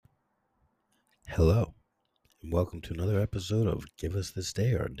Hello, and welcome to another episode of Give Us This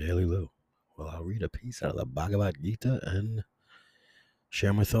Day, our Daily Lou. Well, I'll read a piece out of the Bhagavad Gita and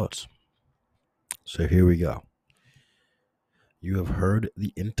share my thoughts. So here we go. You have heard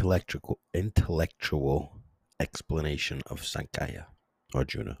the intellectual explanation of Sankhya,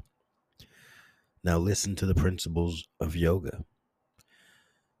 Arjuna. Now listen to the principles of yoga.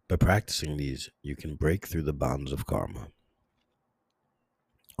 By practicing these, you can break through the bonds of karma.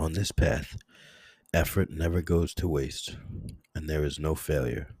 On this path, effort never goes to waste, and there is no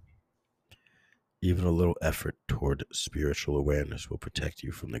failure. Even a little effort toward spiritual awareness will protect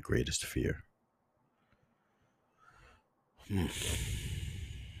you from the greatest fear. I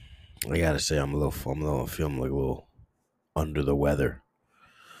gotta say, I'm feeling like a little under the weather.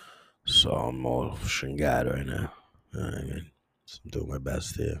 So I'm all shingad right now. You know what I mean? So I'm doing my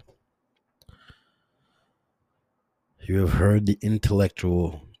best here. You have heard the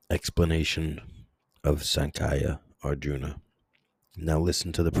intellectual explanation of Sankhya, Arjuna. Now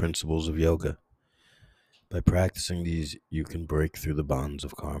listen to the principles of yoga. By practicing these, you can break through the bonds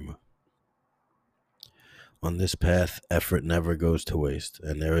of karma. On this path, effort never goes to waste,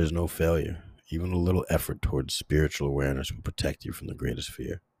 and there is no failure. Even a little effort towards spiritual awareness will protect you from the greatest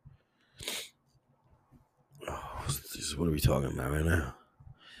fear. Oh, what are we talking about right now?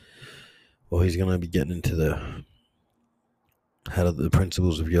 Well, he's going to be getting into the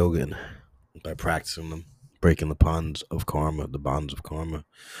principles of yoga, and by practicing them, breaking the bonds of karma. The bonds of karma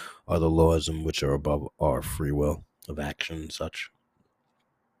are the laws in which are above our free will of action and such.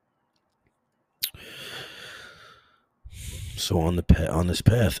 So on this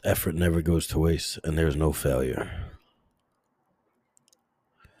path, effort never goes to waste, and there's no failure.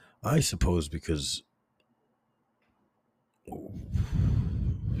 I suppose because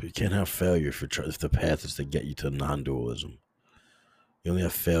you can't have failure if the path is to get you to non-dualism. You only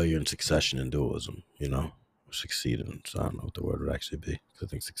have failure and succession in dualism, succeed in. So I don't know what the word would actually be. I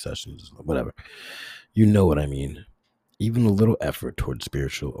think succession is whatever. You know what I mean. Even a little effort towards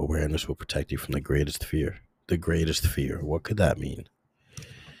spiritual awareness will protect you from the greatest fear. The greatest fear. What could that mean?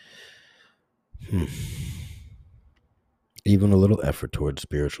 Even a little effort towards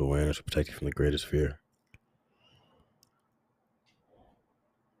spiritual awareness will protect you from the greatest fear.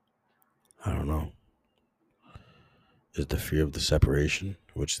 I don't know. Is the fear of the separation,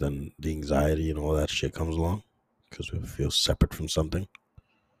 which then the anxiety and all that shit comes along because we feel separate from something.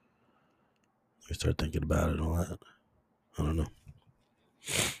 We start thinking about it and all that. I don't know.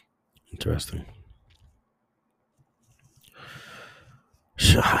 Interesting.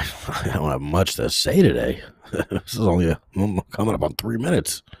 I don't have much to say today. This is only coming up on 3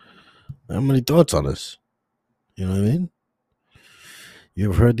 minutes. I have many thoughts on this. You know what I mean? You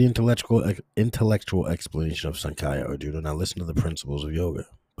have heard the intellectual explanation of Sankhya, Arjuna. Now listen to the principles of yoga.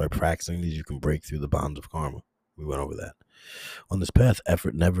 By practicing these, you can break through the bonds of karma. We went over that. On this path,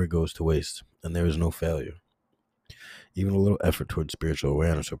 effort never goes to waste, and there is no failure. Even a little effort towards spiritual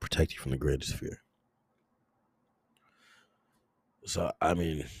awareness will protect you from the greatest fear. So, I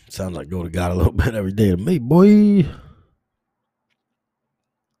mean, it sounds like go to God a little bit every day to me, boy.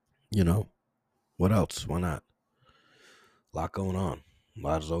 What else? Why not? A lot going on. A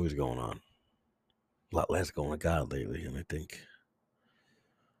lot is always going on. A lot less going to God lately, and I think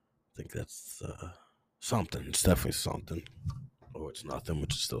that's something. It's definitely something. Or it's nothing,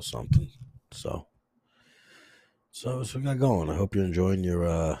 which is still something. So we got going. I hope you're enjoying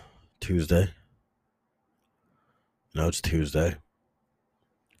your Tuesday. It's Tuesday.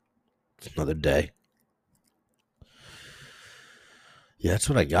 It's another day. Yeah, that's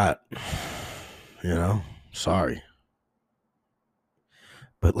what I got. Sorry.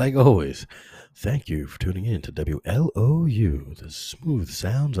 But like always, thank you for tuning in to WLOU, the smooth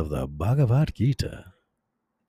sounds of the Bhagavad Gita.